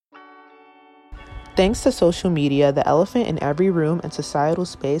Thanks to social media, the elephant in every room and societal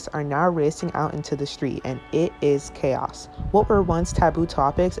space are now racing out into the street, and it is chaos. What were once taboo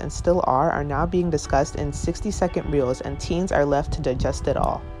topics and still are now being discussed in 60-second reels, and teens are left to digest it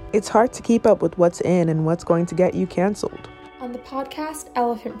all. It's hard to keep up with what's in and what's going to get you canceled. On the podcast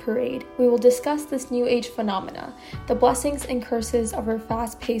Elephant Parade, we will discuss this new age phenomena, the blessings and curses of our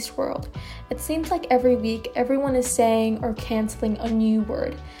fast-paced world. It seems like every week everyone is saying or canceling a new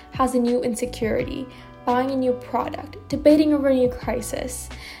word, has a new insecurity, buying a new product, debating over a new crisis.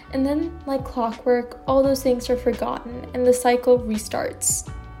 And then, like clockwork, all those things are forgotten and the cycle restarts.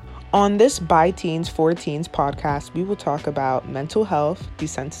 On this By Teens for Teens podcast, we will talk about mental health,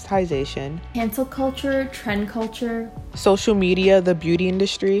 desensitization, cancel culture, trend culture, social media, the beauty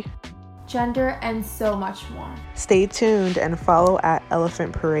industry, gender, and so much more. Stay tuned and follow at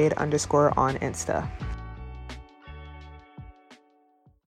 @elephantparade_ on Insta.